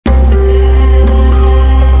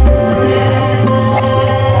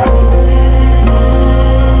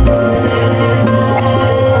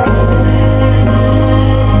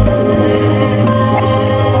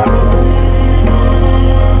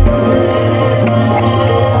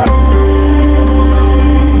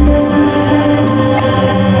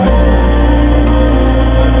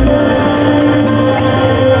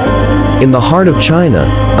In the heart of China,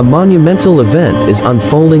 a monumental event is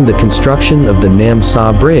unfolding: the construction of the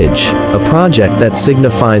Yangtze Bridge, a project that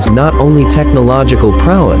signifies not only technological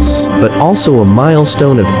prowess, but also a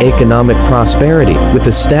milestone of economic prosperity. With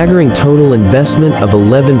a staggering total investment of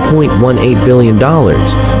 $11.18 billion,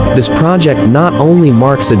 this project not only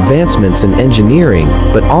marks advancements in engineering,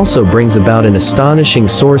 but also brings about an astonishing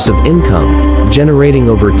source of income, generating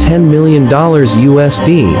over $10 million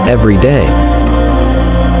USD every day.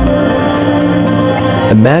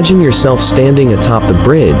 Imagine yourself standing atop the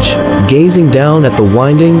bridge, gazing down at the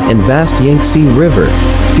winding and vast Yangtze River,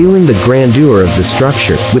 feeling the grandeur of the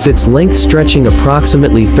structure. With its length stretching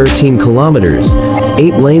approximately 13 kilometers,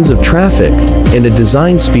 8 lanes of traffic, and a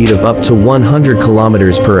design speed of up to 100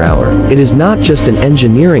 kilometers per hour, it is not just an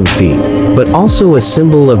engineering feat, but also a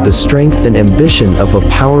symbol of the strength and ambition of a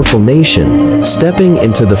powerful nation, stepping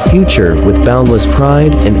into the future with boundless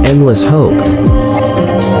pride and endless hope.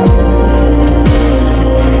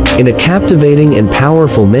 In a captivating and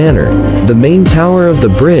powerful manner, the main tower of the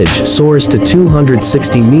bridge soars to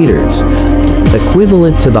 260 meters,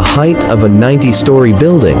 equivalent to the height of a 90-story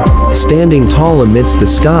building, standing tall amidst the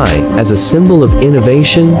sky as a symbol of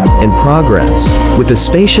innovation and progress. With a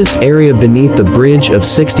spacious area beneath the bridge of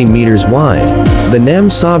 60 meters wide, the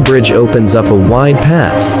Yangtze Bridge opens up a wide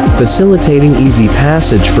path, facilitating easy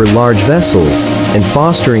passage for large vessels and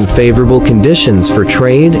fostering favorable conditions for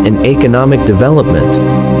trade and economic development.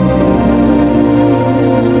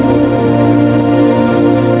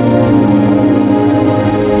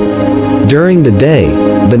 During the day,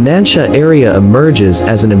 the Yangtze area emerges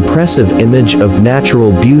as an impressive image of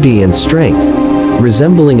natural beauty and strength,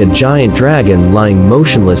 resembling a giant dragon lying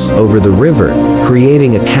motionless over the river,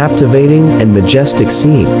 creating a captivating and majestic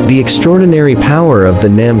scene. The extraordinary power of the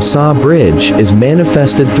Yangtze Bridge is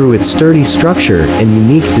manifested through its sturdy structure and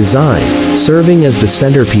unique design, serving as the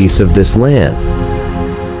centerpiece of this land.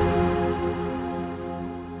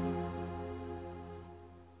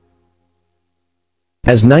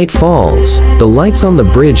 As night falls, the lights on the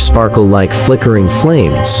bridge sparkle like flickering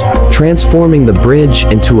flames, transforming the bridge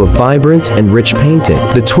into a vibrant and rich painting.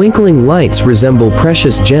 The twinkling lights resemble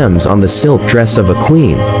precious gems on the silk dress of a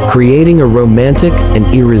queen, creating a romantic and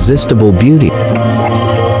irresistible beauty.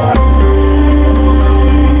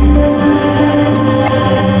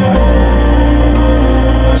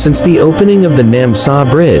 Since the opening of the Yangtze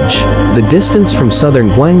Bridge, the distance from southern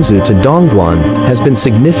Guangzhou to Dongguan has been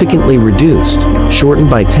significantly reduced, shortened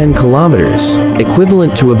by 10 kilometers,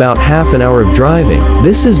 equivalent to about half an hour of driving.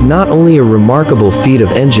 This is not only a remarkable feat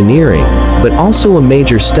of engineering, but also a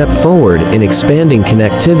major step forward in expanding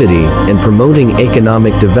connectivity and promoting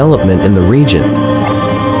economic development in the region.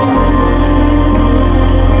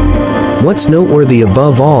 What's noteworthy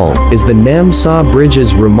above all is the Yangtze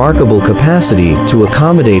Bridge's remarkable capacity to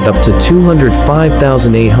accommodate up to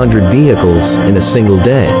 205,800 vehicles in a single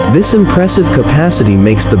day. This impressive capacity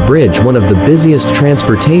makes the bridge one of the busiest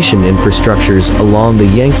transportation infrastructures along the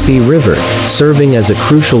Yangtze River, serving as a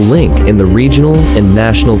crucial link in the regional and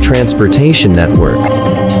national transportation network.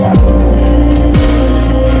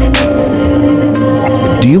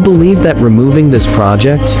 Do you believe that removing this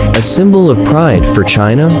project, a symbol of pride for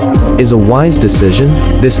China, is a wise decision?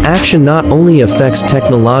 This action not only affects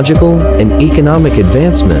technological and economic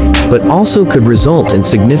advancement, but also could result in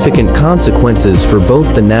significant consequences for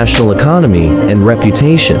both the national economy and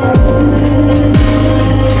reputation.